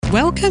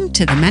Welcome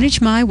to the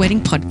Manage My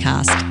Wedding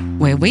podcast,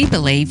 where we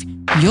believe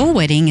your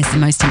wedding is the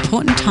most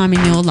important time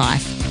in your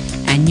life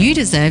and you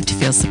deserve to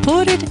feel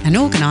supported and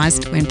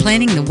organised when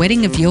planning the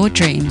wedding of your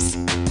dreams.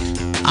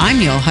 I'm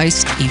your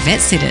host,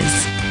 Yvette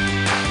Sitters.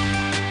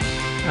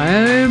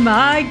 Oh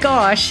my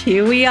gosh,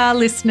 here we are,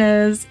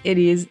 listeners. It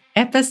is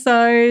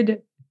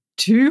episode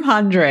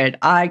 200.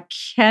 I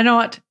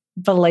cannot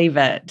believe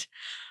it.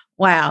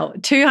 Wow,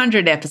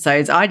 200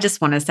 episodes. I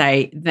just want to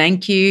say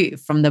thank you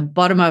from the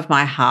bottom of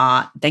my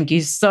heart. Thank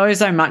you so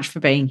much for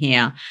being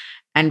here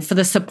and for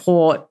the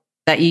support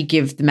that you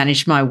give the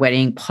Manage My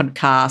Wedding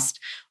podcast.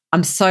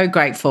 I'm so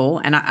grateful,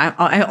 and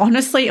I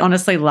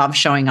honestly love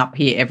showing up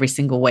here every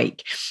single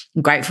week.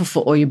 I'm grateful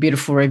for all your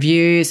beautiful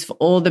reviews, for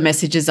all the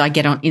messages I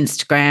get on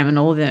Instagram and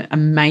all the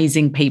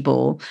amazing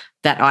people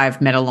that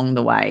I've met along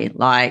the way.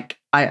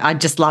 I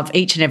just love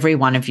each and every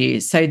one of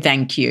you. So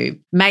thank you.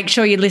 Make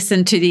sure you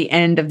listen to the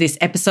end of this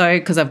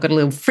episode because I've got a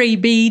little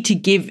freebie to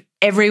give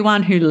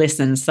everyone who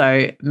listens.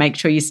 So make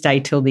sure you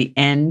stay till the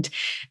end.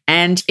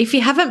 And if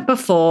you haven't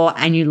before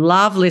and you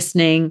love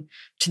listening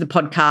to the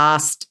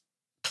podcast,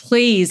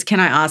 please, can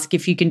I ask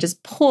if you can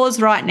just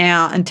pause right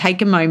now and take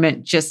a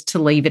moment just to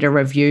leave it a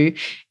review.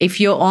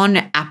 If you're on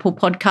Apple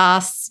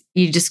Podcasts,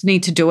 you just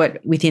need to do it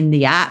within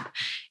the app,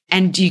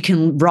 and you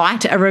can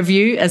write a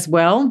review as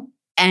well.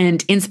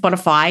 And in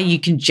Spotify, you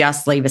can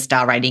just leave a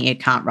star rating. You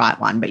can't write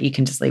one, but you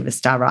can just leave a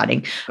star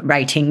rating.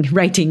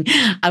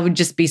 I would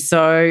just be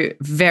so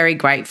very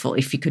grateful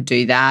if you could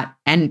do that.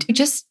 And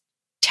just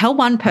tell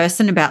one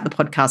person about the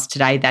podcast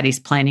today that is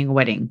planning a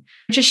wedding.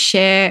 Just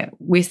share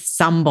with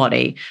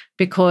somebody,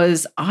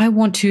 because I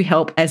want to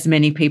help as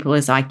many people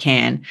as I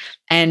can.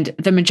 And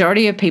the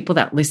majority of people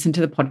that listen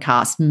to the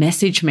podcast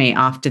message me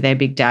after their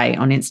big day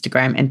on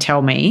Instagram and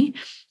tell me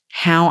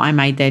how I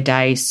made their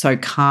day so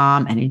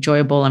calm and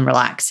enjoyable and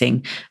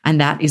relaxing. And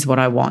that is what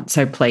I want.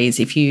 So please,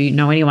 if you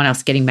know anyone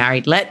else getting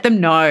married, let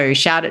them know.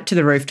 Shout it to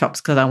the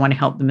rooftops because I want to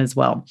help them as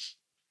well.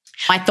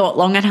 I thought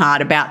long and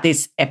hard about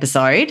this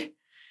episode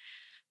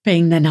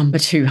being the number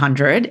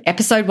 200.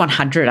 Episode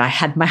 100, I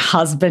had my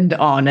husband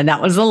on, and that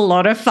was a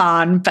lot of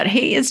fun, but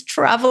he is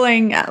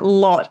traveling a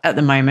lot at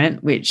the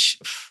moment, which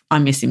I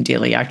miss him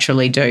dearly. I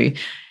truly do.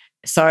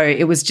 So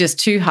it was just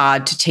too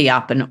hard to tee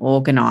up and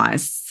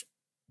organise.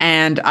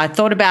 And I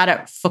thought about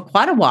it for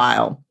quite a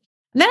while.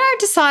 And then I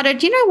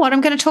decided, you know what,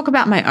 I'm going to talk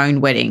about my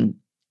own wedding,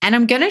 and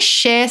I'm going to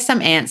share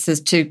some answers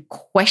to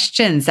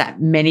questions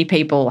that many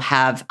people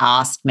have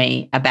asked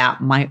me about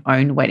my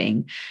own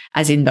wedding,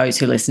 as in those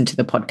who listen to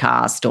the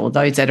podcast or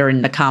those that are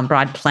in the Calm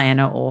Bride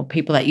Planner or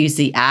people that use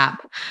the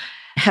app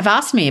have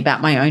asked me about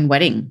my own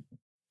wedding.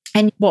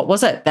 And what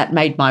was it that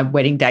made my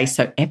wedding day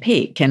so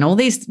epic? And all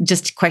these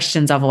just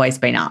questions I've always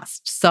been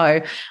asked.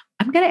 So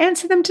I'm going to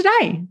answer them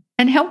today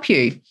and help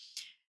you.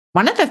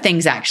 One of the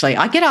things, actually,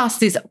 I get asked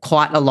this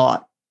quite a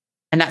lot,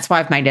 and that's why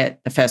I've made it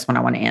the first one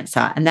I want to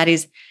answer, and that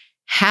is,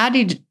 how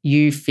did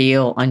you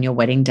feel on your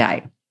wedding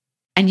day?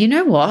 And you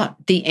know what?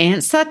 The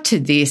answer to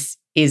this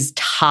is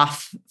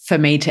tough for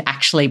me to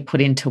actually put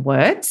into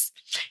words.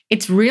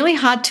 It's really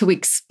hard to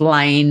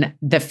explain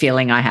the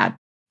feeling I had.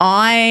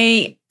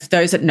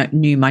 Those that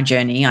knew my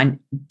journey,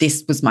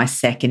 this was my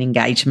second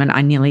engagement.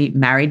 I nearly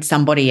married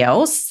somebody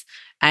else,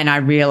 and I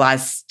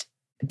realized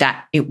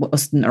that it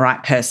wasn't the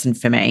right person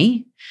for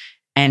me.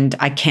 And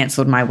I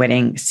cancelled my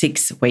wedding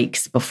 6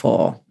 weeks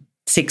before.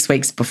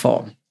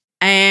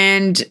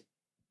 And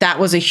that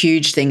was a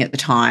huge thing at the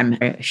time,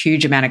 a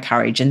huge amount of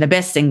courage, and the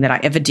best thing that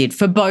I ever did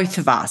for both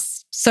of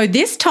us. So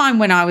this time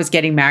when I was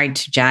getting married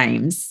to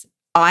James,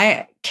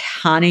 I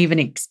can't even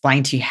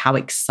explain to you how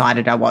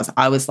excited I was.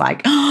 I was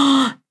like,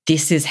 oh,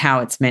 this is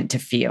how it's meant to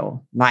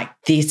feel. Like,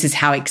 this is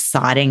how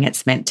exciting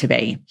it's meant to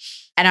be.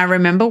 And I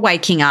remember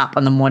waking up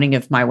on the morning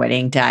of my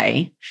wedding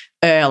day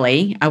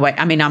early.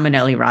 I'm an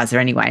early riser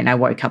anyway, and I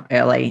woke up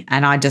early,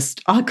 and I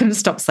couldn't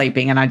stop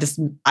sleeping, and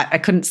I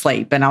couldn't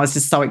sleep, and I was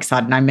just so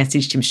excited, and I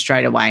messaged him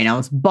straight away, and I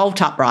was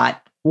bolt upright,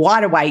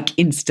 wide awake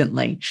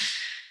instantly.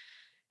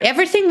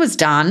 Everything was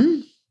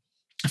done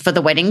for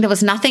the wedding. There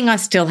was nothing I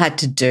still had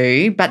to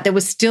do, but there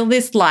was still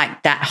this,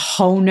 like, that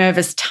whole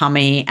nervous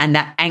tummy and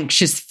that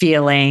anxious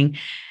feeling.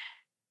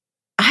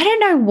 I don't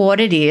know what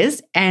it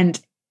is, and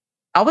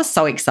I was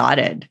so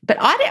excited, but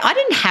I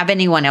didn't have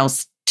anyone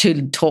else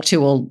to talk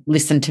to or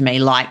listen to me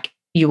like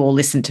you all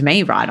listen to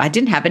me, right? I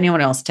didn't have anyone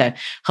else to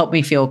help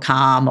me feel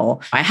calm,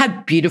 or I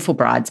had beautiful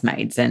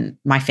bridesmaids and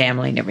my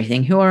family and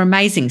everything who are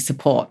amazing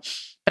support,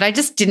 but I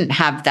just didn't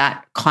have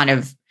that kind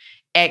of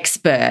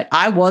expert.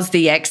 I was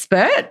the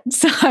expert,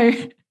 so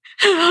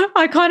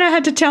I kind of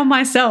had to tell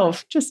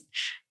myself, just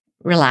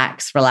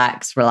relax.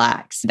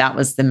 That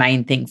was the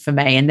main thing for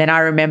me. And then I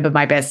remember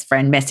my best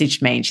friend messaged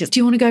me and she said, do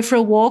you want to go for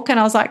a walk? And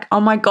I was like, oh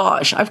my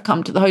gosh, I've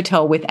come to the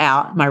hotel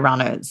without my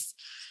runners.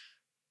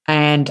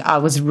 And I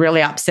was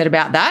really upset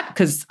about that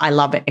because I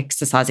love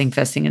exercising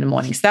first thing in the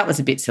morning. So that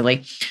was a bit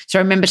silly. So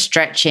I remember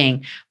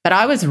stretching, but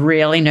I was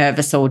really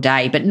nervous all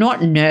day, but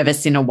not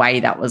nervous in a way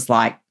that was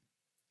like,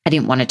 I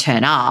didn't want to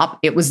turn up.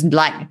 It was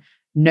like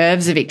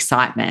nerves of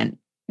excitement.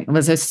 It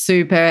was a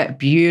super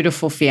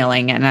beautiful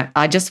feeling. And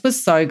I just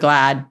was so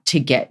glad to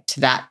get to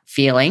that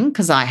feeling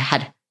because I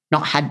had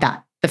not had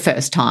that the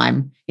first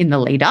time in the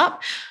lead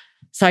up.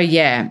 So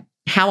yeah,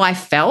 how I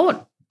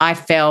felt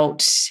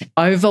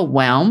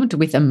overwhelmed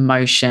with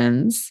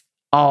emotions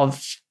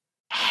of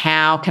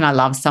how can I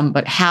love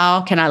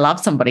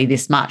somebody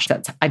this much?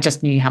 I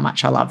just knew how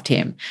much I loved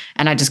him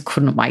and I just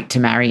couldn't wait to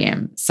marry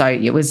him. So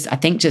it was, I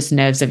think, just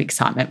nerves of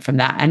excitement from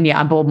that. And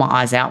yeah, I bawled my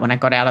eyes out when I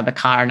got out of the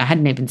car and I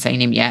hadn't even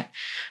seen him yet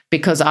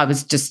because I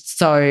was just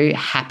so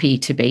happy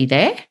to be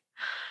there.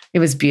 It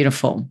was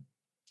beautiful.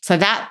 So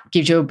that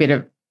gives you a bit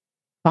of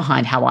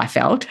behind how I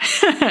felt.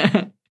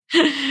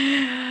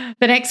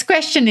 The next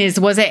question is,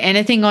 was there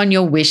anything on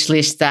your wish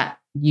list that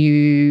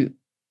you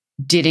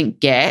didn't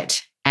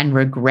get and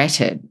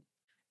regretted?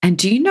 And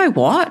do you know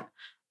what?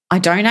 I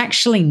don't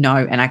actually know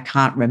and I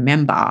can't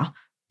remember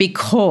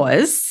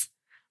because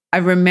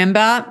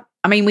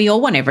we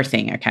all want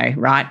everything, okay,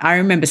 right? I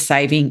remember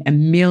saving a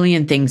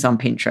million things on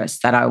Pinterest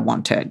that I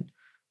wanted,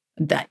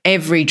 that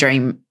every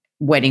dream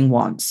wedding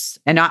wants,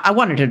 and I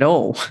wanted it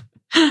all.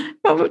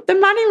 But the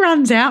money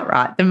runs out,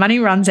 right? The money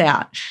runs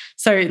out.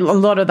 So a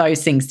lot of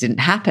those things didn't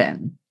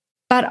happen.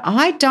 But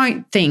I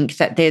don't think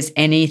that there's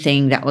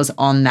anything that was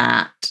on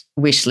that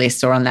wish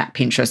list or on that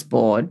Pinterest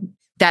board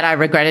that I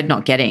regretted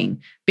not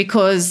getting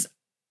because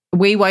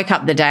we woke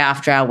up the day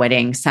after our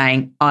wedding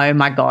saying, oh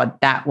my God,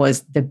 that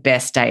was the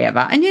best day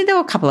ever. And yeah, there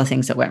were a couple of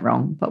things that went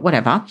wrong, but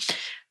whatever.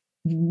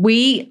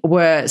 We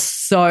were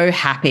so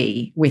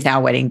happy with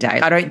our wedding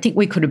day. I don't think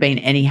we could have been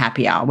any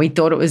happier. We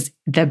thought it was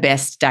the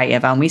best day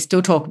ever. And we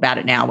still talk about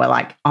it now. We're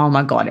like, oh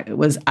my God, it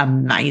was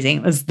amazing.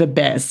 It was the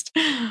best.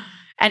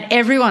 And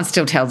everyone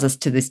still tells us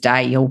to this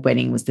day, your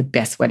wedding was the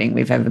best wedding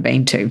we've ever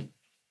been to.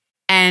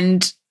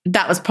 And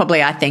that was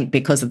probably, I think,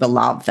 because of the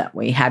love that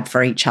we had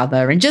for each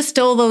other and just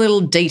all the little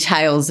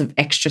details of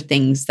extra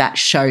things that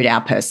showed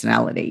our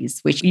personalities,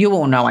 which you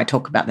all know I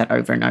talk about that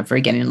over and over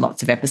again in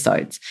lots of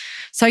episodes.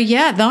 So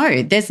yeah,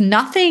 no, there's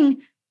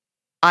nothing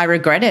I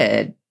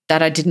regretted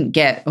that I didn't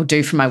get or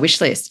do from my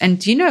wish list. And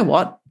do you know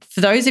what?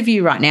 For those of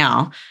you right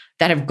now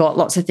that have got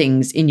lots of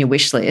things in your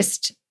wish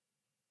list,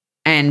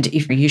 and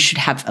if you should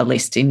have a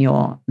list in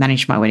your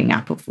Manage My Wedding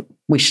app of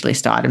wish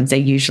list items, they're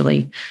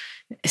usually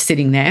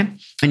sitting there.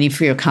 And if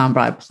you're a Calm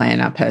Bride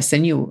planner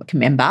person, you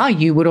remember,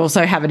 you would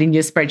also have it in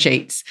your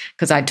spreadsheets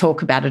because I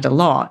talk about it a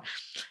lot.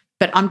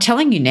 But I'm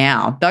telling you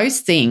now,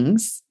 those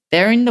things,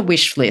 they're in the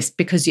wish list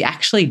because you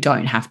actually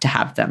don't have to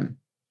have them.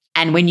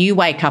 And when you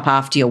wake up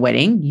after your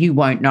wedding, you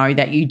won't know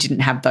that you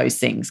didn't have those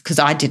things because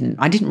I didn't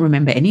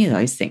remember any of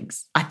those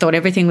things. I thought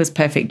everything was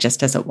perfect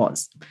just as it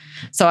was.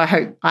 So I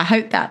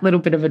hope that little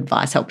bit of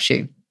advice helps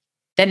you.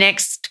 The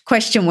next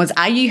question was,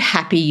 are you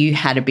happy you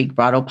had a big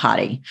bridal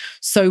party?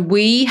 So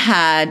we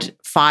had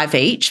 5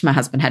 each. My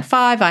husband had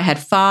 5, I had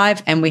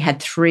 5, and we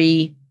had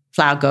 3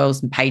 flower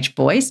girls and page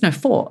boys. No,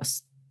 4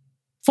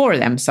 of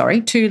them,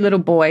 2 little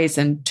boys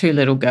and 2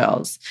 little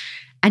girls.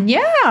 And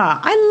yeah,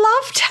 I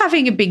loved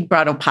having a big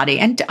bridal party.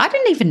 And I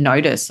didn't even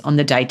notice on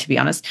the day, to be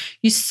honest.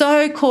 You're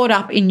so caught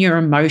up in your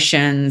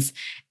emotions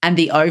and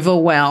the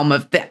overwhelm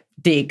of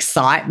the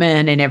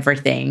excitement and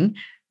everything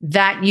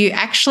that you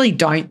actually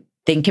don't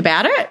think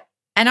about it.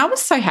 And I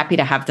was so happy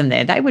to have them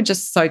there. They were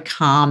just so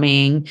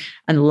calming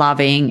and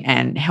loving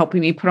and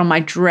helping me put on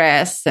my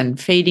dress and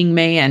feeding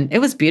me. And it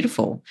was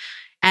beautiful.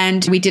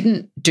 And we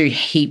didn't do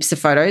heaps of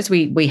photos.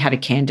 We had a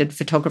candid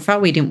photographer.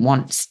 We didn't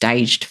want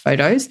staged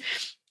photos.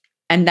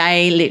 And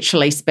they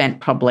literally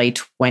spent probably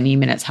 20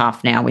 minutes,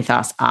 half an hour with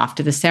us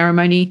after the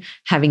ceremony,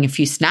 having a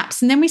few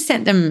snaps. And then we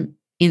sent them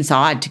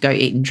inside to go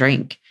eat and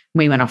drink.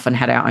 We went off and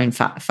had our own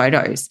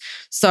photos.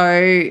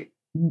 So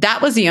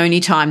that was the only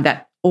time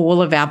that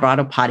all of our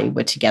bridal party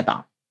were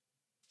together.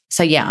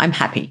 So yeah, I'm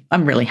happy.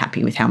 I'm really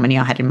happy with how many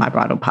I had in my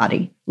bridal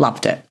party.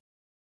 Loved it.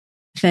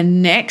 The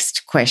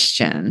next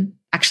question,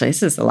 actually,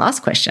 this is the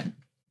last question.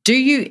 Do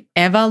you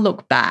ever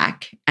look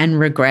back and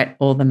regret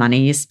all the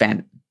money you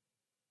spent?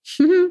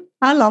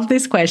 I love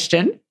this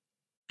question.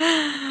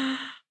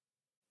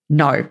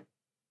 No,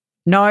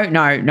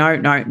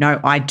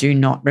 I do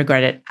not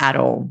regret it at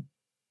all.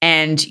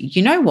 And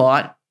you know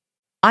what?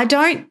 I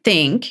don't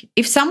think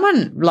if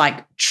someone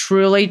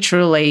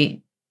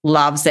truly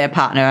loves their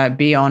partner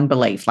beyond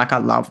belief, like I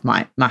love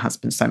my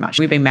husband so much.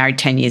 We've been married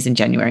 10 years in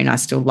January and I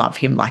still love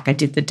him like I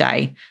did the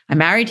day I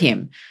married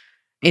him.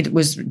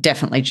 It's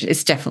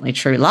definitely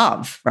true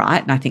love,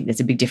 right? And I think there's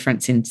a big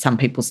difference in some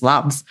people's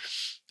love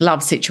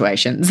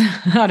situations.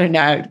 I don't know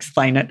how to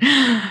explain it.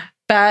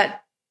 But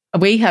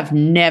we have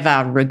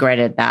never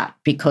regretted that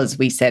because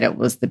we said it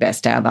was the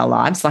best day of our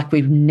lives. Like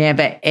we've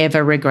never,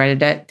 ever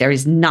regretted it. There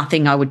is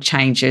nothing I would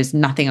change. There's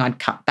nothing I'd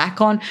cut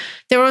back on.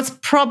 There was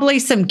probably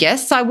some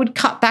guests I would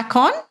cut back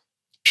on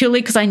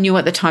purely because I knew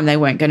at the time they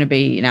weren't going to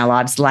be in our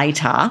lives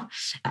later,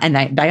 and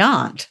they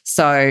aren't.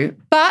 So,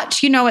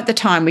 but, at the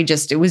time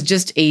it was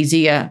just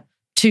easier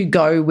to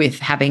go with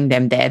having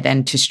them there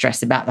than to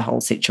stress about the whole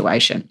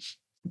situation.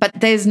 But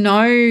there's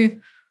no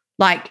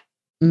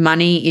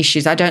money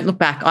issues. I don't look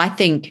back. I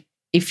think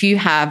if you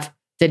have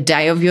the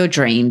day of your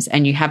dreams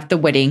and you have the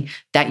wedding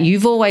that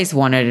you've always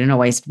wanted and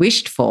always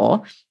wished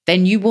for,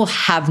 then you will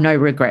have no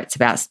regrets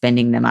about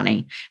spending the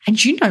money.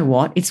 And you know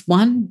what? It's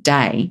one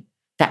day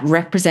that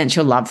represents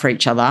your love for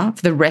each other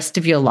for the rest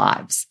of your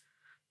lives.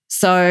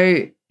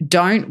 So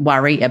don't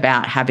worry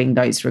about having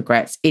those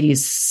regrets. It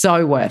is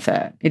so worth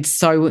it. It's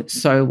so,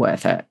 so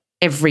worth it.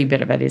 Every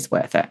bit of it is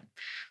worth it.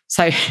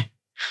 So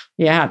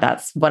yeah,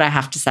 that's what I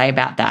have to say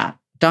about that.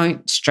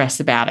 Don't stress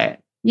about it.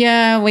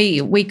 Yeah,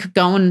 we could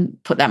go and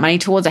put that money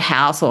towards a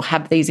house or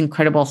have these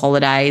incredible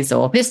holidays,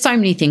 or there's so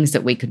many things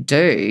that we could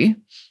do,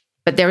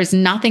 but there is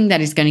nothing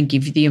that is going to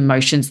give you the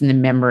emotions and the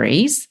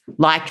memories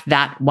like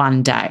that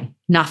one day.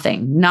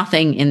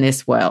 Nothing in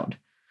this world.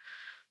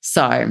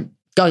 So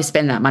go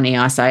spend that money,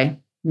 I say.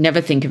 Never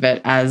think of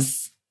it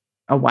as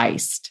a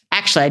waste.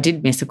 Actually, I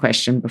did miss a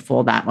question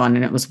before that one,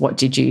 and it was what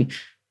did you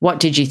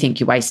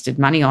think you wasted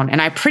money on?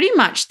 And I pretty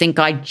much think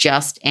I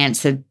just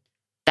answered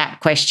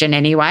that question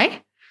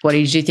anyway. What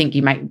did you think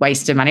you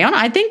wasted money on?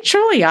 I think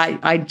truly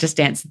I just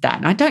answered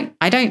that. And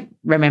I don't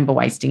remember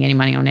wasting any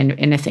money on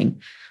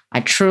anything.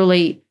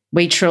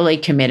 We truly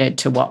committed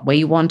to what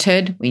we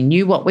wanted. We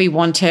knew what we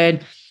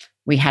wanted.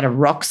 We had a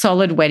rock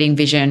solid wedding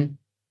vision.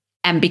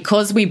 And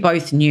because we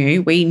both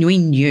knew, we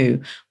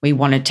knew we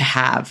wanted to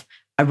have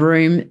a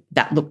room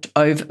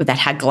that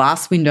had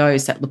glass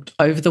windows, that looked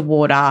over the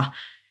water,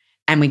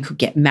 and we could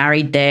get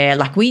married there.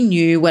 Like, we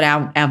knew what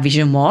our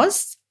vision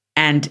was.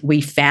 And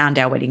we found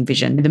our wedding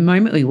vision. The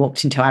moment we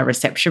walked into our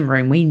reception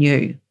room, we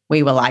knew.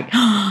 We were like,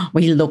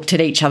 we looked at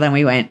each other and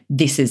we went,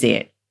 this is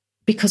it.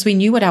 Because we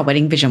knew what our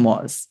wedding vision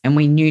was and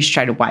we knew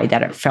straight away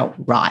that it felt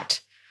right.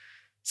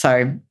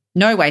 So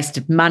no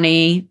wasted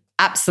money,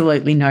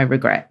 absolutely no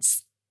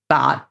regrets.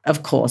 But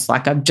of course,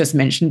 like I've just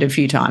mentioned a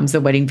few times,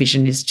 the wedding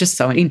vision is just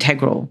so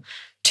integral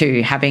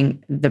to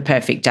having the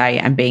perfect day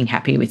and being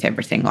happy with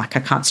everything. Like,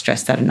 I can't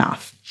stress that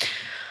enough.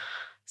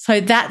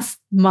 So that's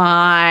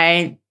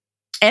my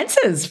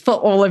answers for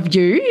all of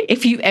you.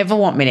 If you ever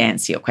want me to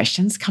answer your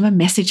questions, come and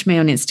message me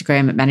on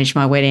Instagram at Manage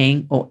My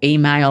Wedding or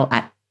email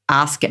at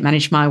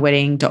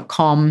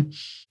ask@managemywedding.com,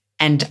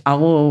 and I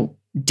will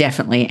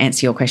definitely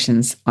answer your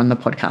questions on the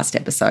podcast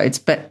episodes.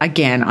 But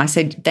again, I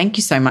said thank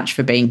you so much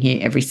for being here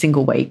every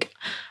single week.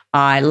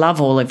 I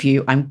love all of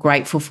you. I'm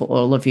grateful for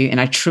all of you,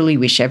 and I truly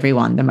wish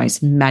everyone the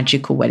most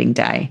magical wedding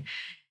day.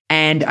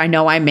 And I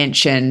know I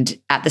mentioned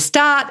at the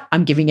start,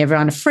 I'm giving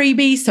everyone a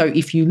freebie. So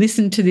if you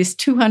listen to this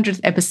 200th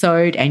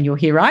episode and you're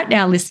here right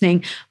now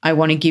listening, I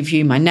want to give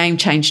you my name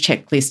change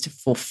checklist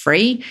for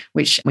free,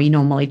 which we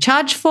normally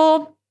charge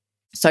for.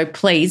 So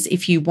please,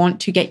 if you want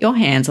to get your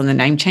hands on the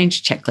name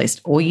change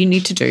checklist, all you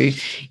need to do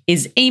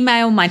is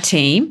email my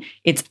team.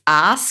 It's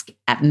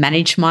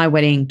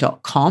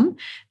ask@managemywedding.com,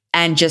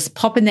 and just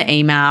pop in the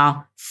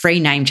email,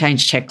 free name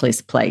change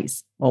checklist,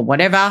 please. Or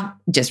whatever,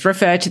 just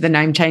refer to the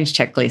name change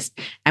checklist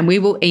and we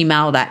will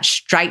email that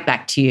straight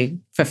back to you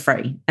for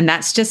free. And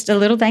that's just a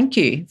little thank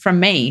you from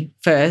me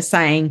for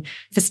staying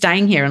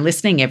here and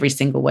listening every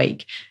single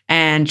week.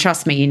 And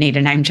trust me, you need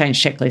a name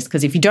change checklist,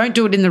 because if you don't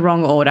do it in the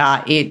wrong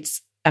order,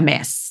 it's a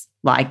mess.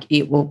 Like,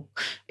 it will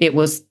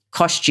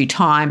cost you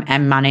time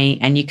and money,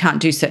 and you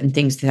can't do certain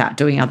things without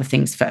doing other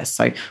things first.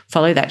 So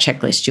follow that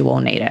checklist. You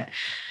all need it.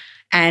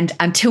 And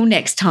until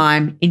next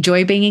time,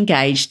 enjoy being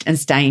engaged and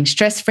staying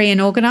stress-free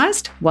and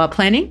organised while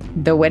planning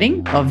the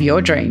wedding of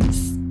your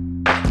dreams.